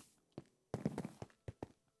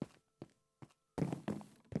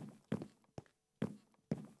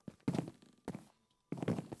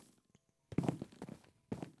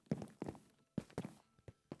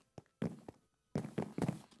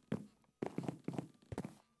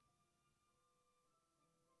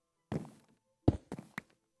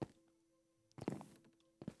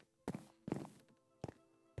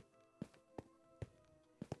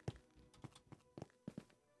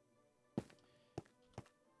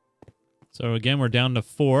 So again, we're down to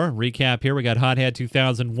 4. Recap here: we got Hothead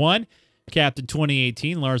 2001, Captain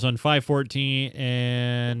 2018, Larzon 514,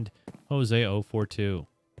 and Jose 042.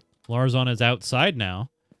 Larzon is outside now,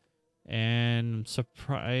 and I'm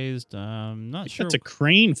surprised. Not sure. That's a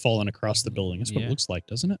crane falling across the building. That's what it looks like,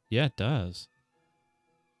 doesn't it? Yeah, it does.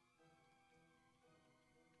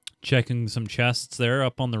 Checking some chests there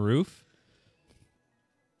up on the roof.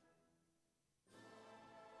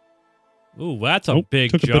 Ooh, that's a big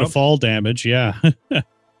took jump. a bit of fall damage, yeah.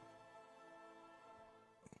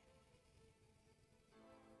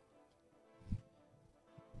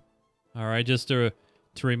 All right, just to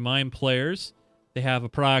remind players, they have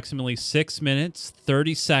approximately 6 minutes,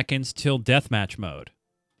 30 seconds till deathmatch mode.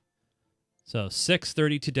 So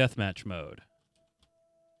 6:30 to deathmatch mode.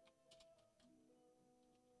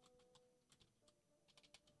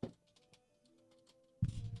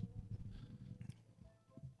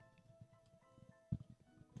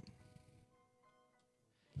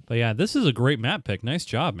 But yeah, this is a great map pick. Nice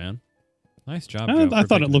job, man. Nice job. Joe, I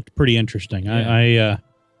thought it looked pretty interesting. Yeah.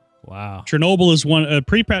 Wow. Chernobyl is one.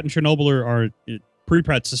 Pripyat and Chernobyl are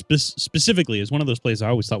Pripyat specifically is one of those places I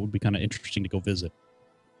always thought would be kind of interesting to go visit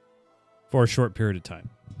For a short period of time.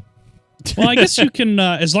 Well, I guess you can,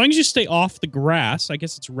 as long as you stay off the grass. I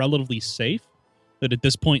guess it's relatively safe. That at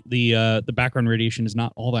this point the background radiation is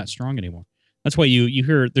not all that strong anymore. That's why you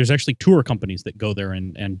hear there's actually tour companies that go there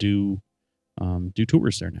and do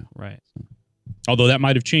tours there now. Right. So, although that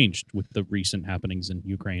might have changed with the recent happenings in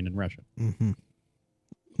Ukraine and Russia. Mm-hmm.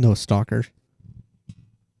 No stalkers.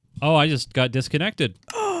 Oh, I just got disconnected.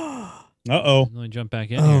 Uh-oh. Let me jump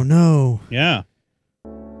back in Oh, here. no. Yeah.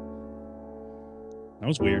 That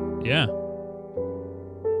was weird. Yeah.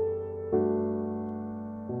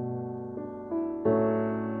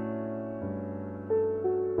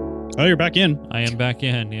 Oh, you're back in. I am back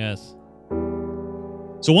in, yes.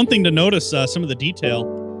 So one thing to notice, some of the detail,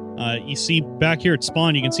 you see back here at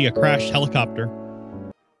spawn, you can see a crashed helicopter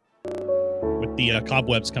with the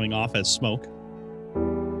cobwebs coming off as smoke.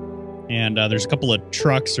 And there's a couple of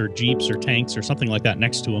trucks or jeeps or tanks or something like that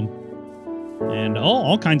next to them. And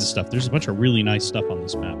all kinds of stuff. There's a bunch of really nice stuff on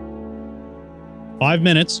this map. 5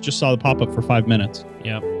 minutes. Just saw the pop-up for 5 minutes.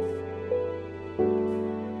 Yep.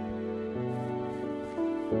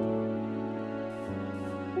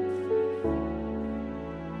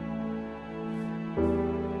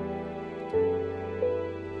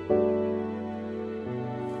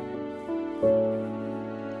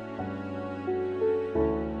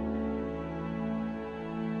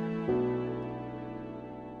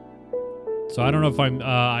 So I don't know if I'm.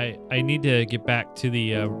 I need to get back to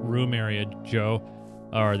the room area, Joe,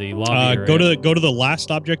 or the lobby area. Go to the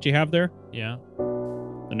last object you have there. Yeah.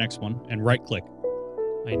 The next one, and right click.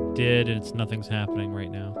 I did, and nothing's happening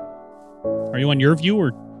right now. Are you on your view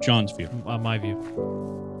or John's view? On my view.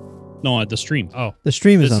 No, the stream. Oh, The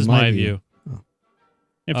stream is this on is my my view. view.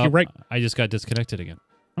 If you right, I just got disconnected again.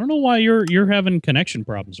 I don't know why you're having connection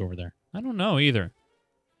problems over there. I don't know either.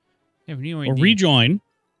 I have no Or idea. rejoin.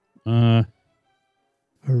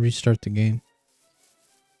 Or restart the game.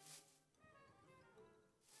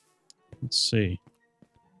 Let's see.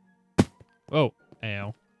 Oh,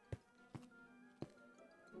 ow.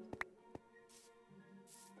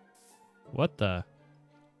 What the?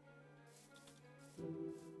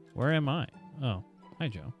 Where am I? Oh, hi,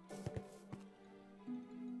 Joe.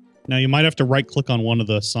 Now you might have to right click on one of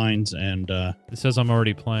the signs and It says I'm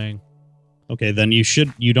already playing. okay, then you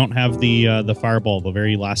don't have the fireball, the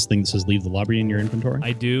very last thing that says leave the lobby in your inventory?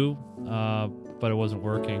 I do, but it wasn't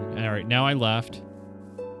working. All right, now I left.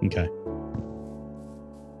 Okay.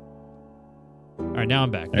 All right, now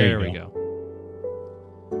I'm back. There you There we go.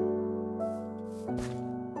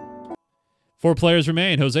 4 players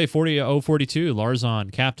remain. Jose 40-042,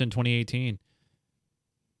 Larzon, Captain 2018.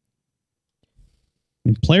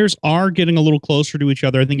 And players are getting a little closer to each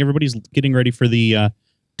other. I think everybody's getting ready for the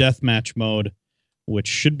deathmatch mode, which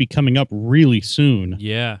should be coming up really soon.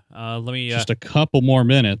 Yeah, let me... Just a couple more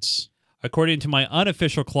minutes. according to my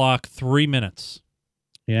unofficial clock, 3 minutes.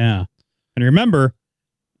 Yeah. And remember,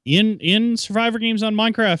 in Survivor games on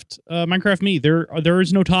Minecraft, Minecraft Me, there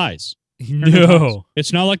is no ties. No.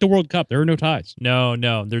 It's not like the World Cup. There are no ties. No.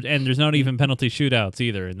 There's not even penalty shootouts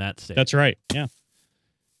either in that state. That's right. Yeah.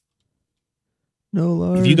 No,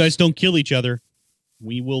 Lars. If you guys don't kill each other,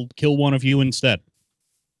 we will kill one of you instead.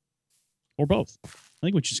 Or both. I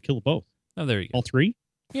think we just kill both. Oh, there you go. All 3?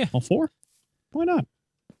 Yeah. All 4? Why not?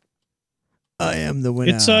 I am the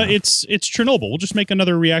winner. It's Chernobyl. We'll just make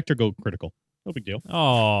another reactor go critical. No big deal.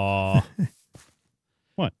 Aw.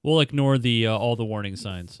 What? We'll ignore the all the warning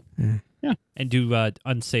signs. Yeah. And do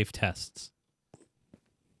unsafe tests.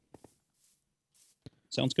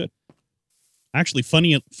 Sounds good. Actually,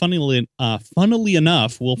 funnily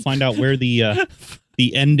enough, we'll find out where the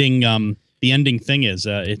ending thing is.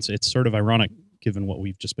 It's sort of ironic given what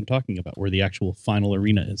we've just been talking about, where the actual final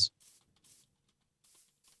arena is.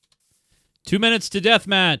 2 minutes to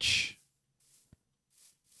deathmatch.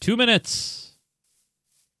 2 minutes.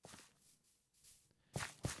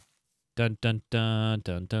 Dun dun dun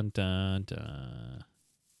dun dun dun dun.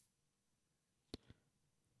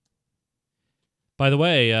 By the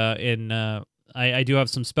way, I do have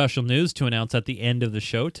some special news to announce at the end of the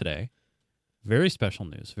show today. Very special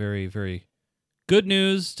news. Very, very good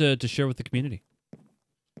news to share with the community.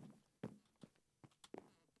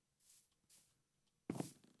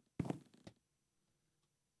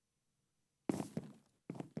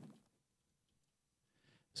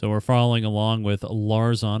 So we're following along with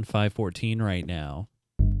Lars on 514 right now.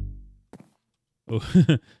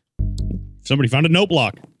 Somebody found a note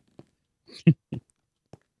block.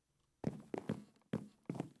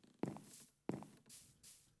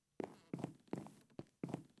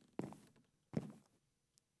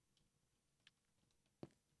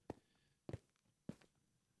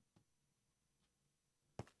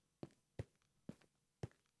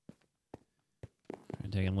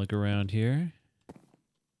 Take a look around here.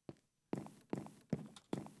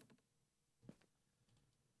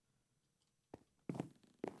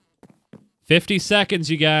 "50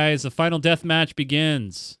 seconds, you guys. The final death match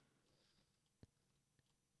begins."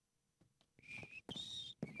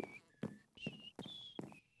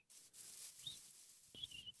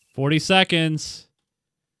 "40 seconds.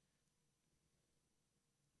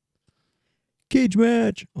 Cage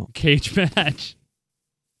match. Oh. Cage match.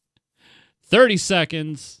 30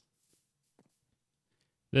 seconds.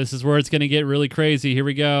 This is where it's going to get really crazy. Here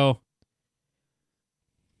we go.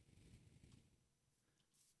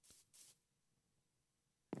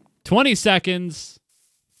 "20 seconds.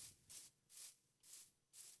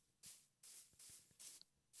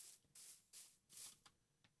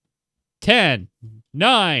 "10,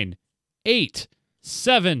 9, 8,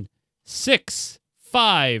 7, 6,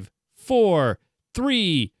 5, 4,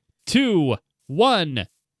 3, 2, 1.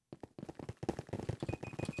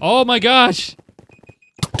 Oh my gosh.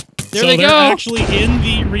 There they they're go. Actually in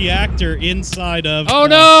the reactor inside of. Oh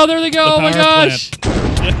no, there they go. Oh my power gosh.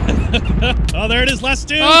 Oh, there it is. Last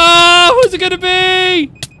two. Oh, who's it going to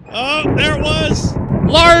be? Oh, there it was.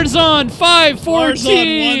 Lars on 514. Lars on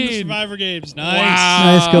won the Survivor Games. Nice. Wow.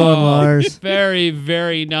 Nice going, Lars. Very,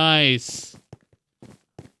 very nice.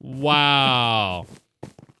 Wow.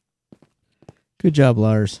 Good job,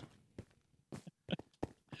 Lars.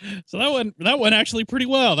 So that went actually pretty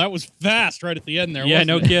well. That was fast right at the end there. Yeah, wasn't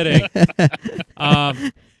no it?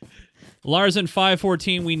 kidding. Lars and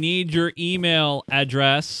 514, we need your email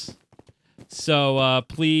address. So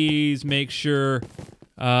please make sure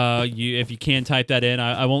if you can type that in.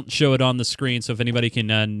 I won't show it on the screen, so if anybody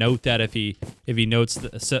can note that, if he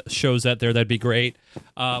shows that there, that'd be great.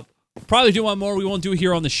 Probably do one more. We won't do it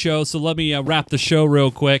here on the show, so let me wrap the show real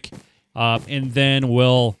quick, and then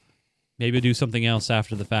we'll maybe do something else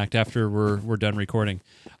after the fact, after we're done recording.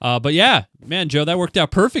 But yeah, man, Joe, that worked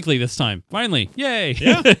out perfectly this time. Finally, yay!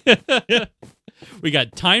 Yeah. We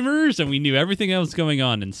got timers and we knew everything that was going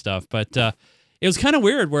on and stuff. But it was kind of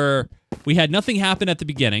weird where we had nothing happen at the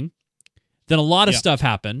beginning, then a lot of stuff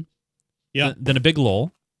happened, then a big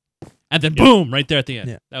lull, and then boom, right there at the end.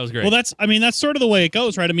 Yeah. That was great. Well, that's sort of the way it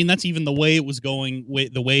goes, right? I mean, that's even the way it was going.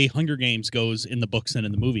 The way Hunger Games goes in the books and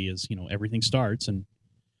in the movie is, everything starts, and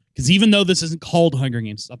because even though this isn't called Hunger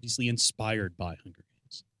Games, it's obviously inspired by Hunger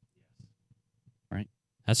Games, right?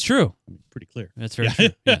 That's true. I mean, pretty clear. That's very true.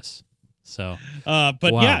 Yes. So, but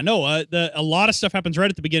wow. yeah, no, a lot of stuff happens right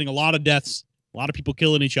at the beginning. A lot of deaths, a lot of people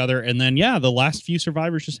killing each other, and then the last few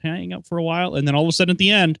survivors just hang out for a while, and then all of a sudden at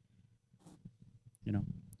the end,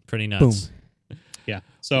 pretty nuts. Boom. Yeah.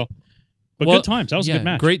 So, but good times. That was a good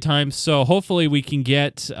match. Great times. So hopefully we can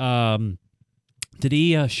get. Did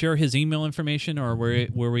he share his email information, or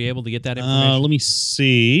were we able to get that information? Let me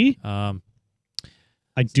see.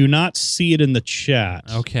 I do not see it in the chat.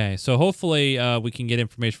 Okay, so hopefully we can get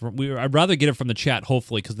information from. I'd rather get it from the chat,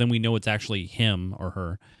 hopefully, because then we know it's actually him or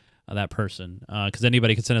her, that person. Because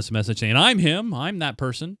anybody can send us a message saying, "I'm him. I'm that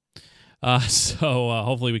person." So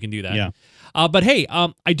hopefully we can do that. Yeah. But hey,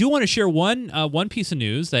 I do want to share one piece of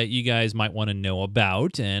news that you guys might want to know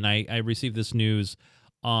about, and I received this news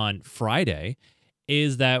on Friday.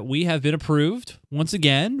 Is that we have been approved once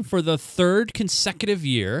again for the third consecutive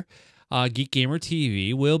year. Geek Gamer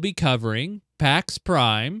TV will be covering PAX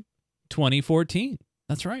Prime 2014.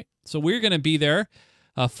 That's right. So we're going to be there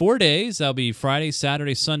 4 days. That'll be Friday,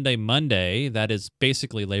 Saturday, Sunday, Monday. That is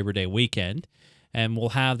basically Labor Day weekend. and we'll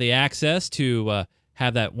have the access to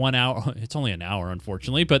have that 1 hour. It's only an hour,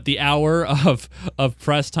 unfortunately, but the hour of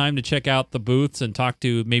press time to check out the booths and talk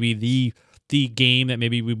to maybe the game that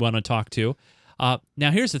maybe we want to talk to.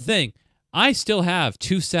 Now, here's the thing. I still have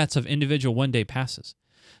 2 sets of individual one-day passes.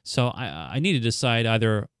 So I need to decide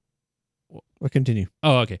either... We'll continue.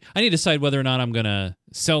 Oh, okay. I need to decide whether or not I'm going to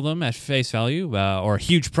sell them at face value or a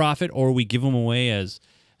huge profit, or we give them away as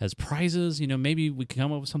prizes. Maybe we can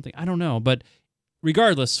come up with something. I don't know. But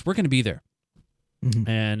regardless, we're going to be there. Mm-hmm.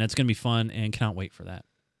 And that's going to be fun, and cannot wait for that.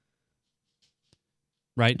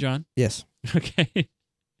 Right, John? Yes. Okay.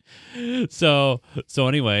 So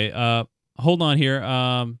anyway, hold on here.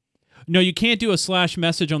 No, you can't do a /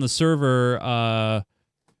 message on the server,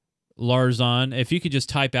 Larzon. If you could just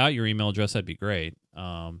type out your email address, that'd be great.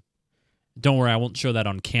 Don't worry, I won't show that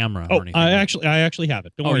on camera or anything. I actually have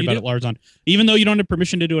it. Don't worry about it, Larzon. Even though you don't have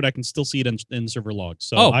permission to do it, I can still see it in server logs.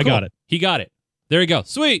 So I got it. He got it. There you go.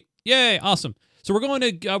 Sweet. Yay. Awesome. So we're going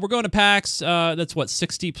to PAX. That's what,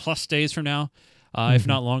 60 plus days from now, if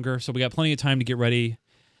not longer. So we got plenty of time to get ready.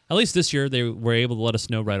 At least this year, they were able to let us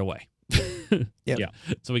know right away. Yep. Yeah.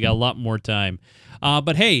 So we got a lot more time.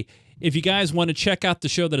 But hey, if you guys want to check out the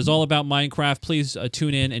show that is all about Minecraft, please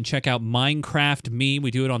tune in and check out Minecraft Me.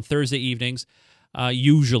 We do it on Thursday evenings,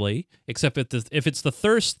 usually, except if it's the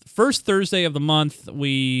first Thursday of the month,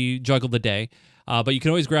 we juggle the day. But you can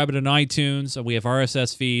always grab it on iTunes. We have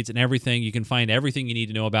RSS feeds and everything. You can find everything you need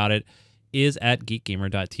to know about it is at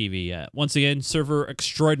geekgamer.tv. Once again, server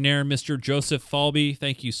extraordinaire, Mr. Joseph Falby.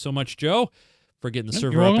 Thank you so much, Joe, for getting the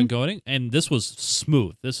server up and going. And this was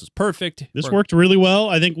smooth. This was perfect. This worked really well.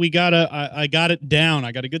 I think I got it down.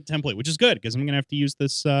 I got a good template, which is good because I'm going to have to use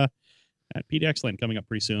this at PDX Land coming up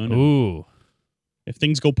pretty soon. Ooh. If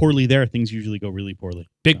things go poorly there, things usually go really poorly.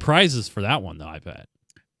 Big prizes for that one, though, I bet.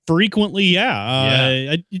 Frequently,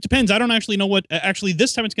 yeah. It depends. I don't actually know what... Actually,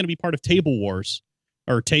 this time it's going to be part of Table Wars.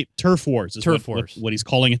 Or Turf Wars is what he's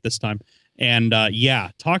calling it this time. And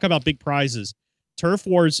talk about big prizes. Turf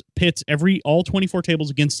Wars pits all 24 tables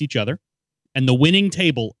against each other. And the winning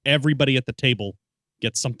table, everybody at the table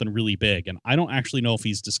gets something really big. And I don't actually know if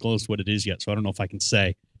he's disclosed what it is yet, so I don't know if I can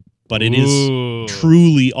say. But it is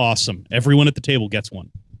truly awesome. Everyone at the table gets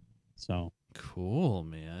one. So cool,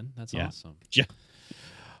 man. That's awesome. Yeah.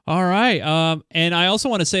 All right. And I also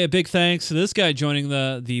want to say a big thanks to this guy joining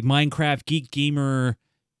the Minecraft Geek Gamer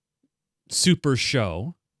Super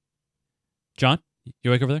Show. John,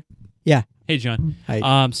 you awake over there? Yeah. Hey, John.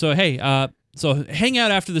 Hi. So hang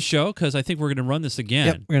out after the show because I think we're going to run this again.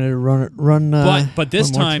 Yep, we're going to run. But this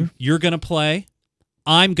time you're going to play.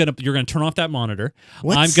 You're going to turn off that monitor.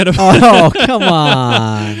 What? I'm going to. Oh, come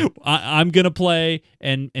on. I'm going to play,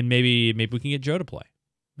 and maybe we can get Joe to play.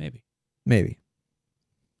 Maybe.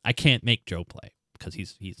 I can't make Joe play because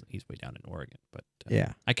he's way down in Oregon. But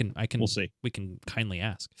yeah, I can. We'll see. We can kindly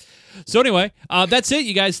ask. So anyway, that's it,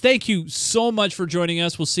 you guys. Thank you so much for joining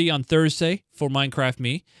us. We'll see you on Thursday for Minecraft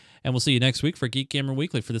Me, and we'll see you next week for Geek Gamer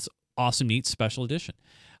Weekly for this awesome, neat special edition.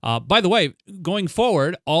 By the way, going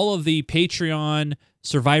forward, all of the Patreon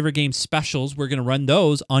Survivor Game specials, we're going to run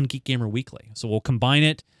those on Geek Gamer Weekly. So we'll combine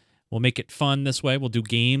it. We'll make it fun this way. We'll do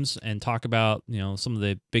games and talk about some of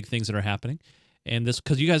the big things that are happening. And this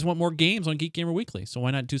because you guys want more games on Geek Gamer Weekly, so why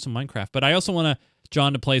not do some Minecraft? But I also want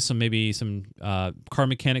John to play some car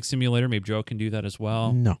mechanic simulator. Maybe Joe can do that as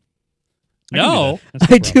well. No.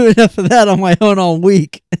 I do enough of that on my own all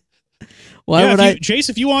week. Why would Chase,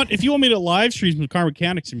 if you want me to live stream some car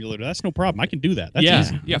mechanic simulator, that's no problem. I can do that. That's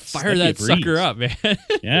easy. Yeah, fire that sucker up, man.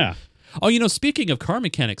 Yeah. Oh, speaking of car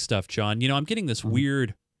mechanic stuff, John, I'm getting this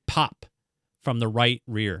weird pop from the right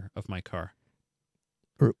rear of my car.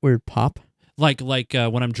 Weird pop? Like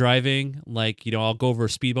when I'm driving, I'll go over a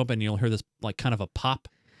speed bump and you'll hear this kind of a pop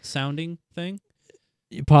sounding thing.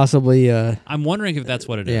 Possibly. I'm wondering if that's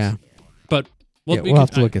what it is. Yeah. But we'll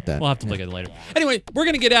have to look at that. We'll have to look at it later. Anyway, we're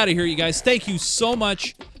going to get out of here, you guys. Thank you so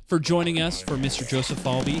much for joining us for Mr. Joseph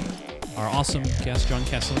Falby, our awesome guest, John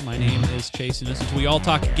Kessler. My name is Chase, and this is We All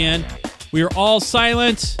Talk Again. We are all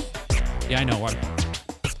silent. Yeah, I know. I'm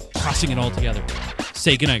crossing it all together.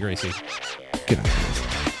 Say goodnight, Gracie. Good night.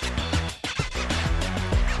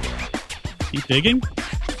 Keep digging?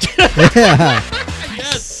 Yeah.